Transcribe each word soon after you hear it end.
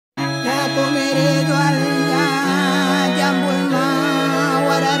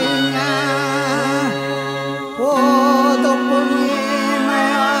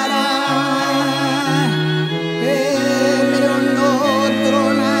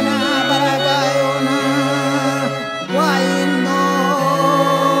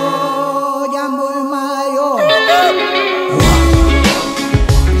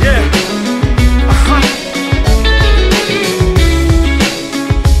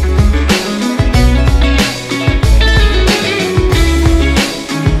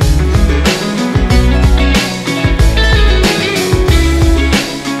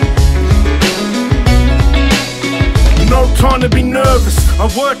To be nervous, I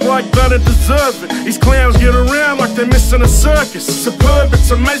work like that, I deserve it. These clowns get around like they're missing a circus. Superb, it's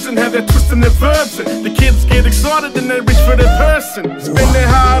amazing how they're twisting their verbs. The kids get excited and they reach for their person. Spend their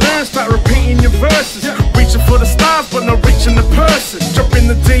hard earned, start repeating your verses. Reaching for the stars but not reaching the person. Jump in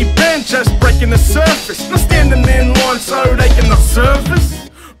the deep end, just breaking the surface. Not standing in line so they cannot service.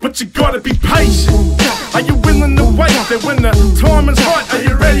 But you gotta be patient. Are you willing to wait there when the time is right? Are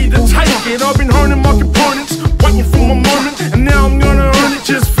you ready to take it? I've been honing my components, waiting for my moment, and now I'm gonna earn it.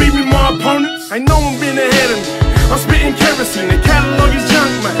 Just feed me my opponents. Ain't no one been ahead of me. I'm spitting kerosene, the catalog is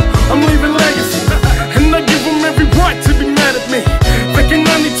junk, man. I'm leaving legacy, and I give them every right to be mad at me. They can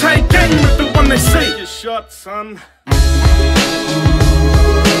only take aim with the one they see. Your shot, son.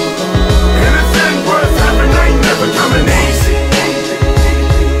 Anything worth having ain't never coming easy.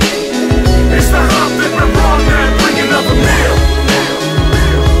 It's the hump that we're wrong now, bring another meal.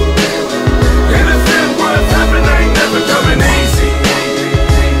 Anything worth having ain't never coming easy.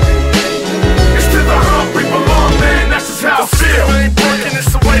 It's to the hump we belong, man, that's just how I feel. It ain't working,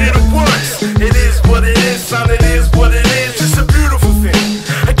 it's the way that it works. It is what it is, son, it is what it is. It's a beautiful thing,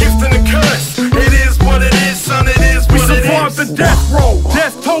 a gift and a curse. It is what it is, son, it is what it is. We survived the death roll,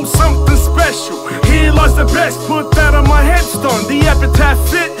 death told something special. Here lies the best, put that on my headstone. The epitaph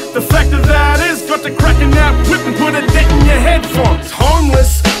fit. The fact of that is, got to cracking that whip and put a dent in your headphones.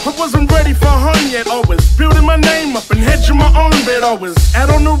 Homeless, I wasn't ready for home yet. I was building my name up and hedging my own bed. I was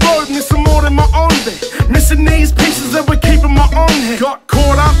out on the road, missing more than my own bed. Missing these pieces that were keeping my own head. Got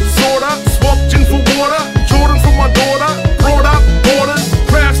caught up, sorta, swapped gin for water. Jordan for my daughter, brought up borders.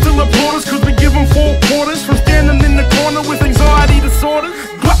 Crowd still applaud us cause we give them 4 quarters. From standing in the corner with anxiety disorders.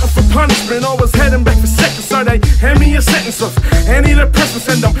 Glutton for punishment, I was heading back for seconds. So they hand me a sentence of antidepressants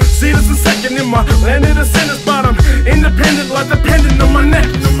and I'm citizen second in my land of the sentence. But I'm independent like the pendant on my neck.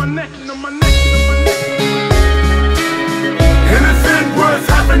 Anything worth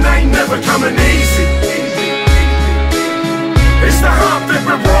having ain't never coming easy. It's the hump that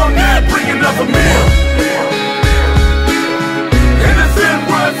we're wrong now, bring another meal. Anything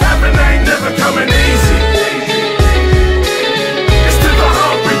worth having ain't never coming easy. It's to the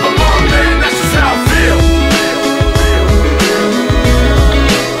hump we belong, man, that's just how I feel.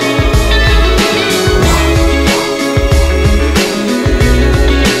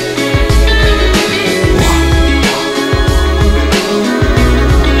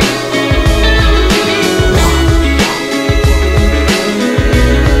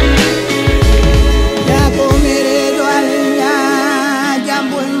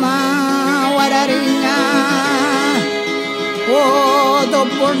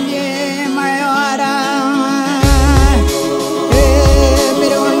 Punya mayora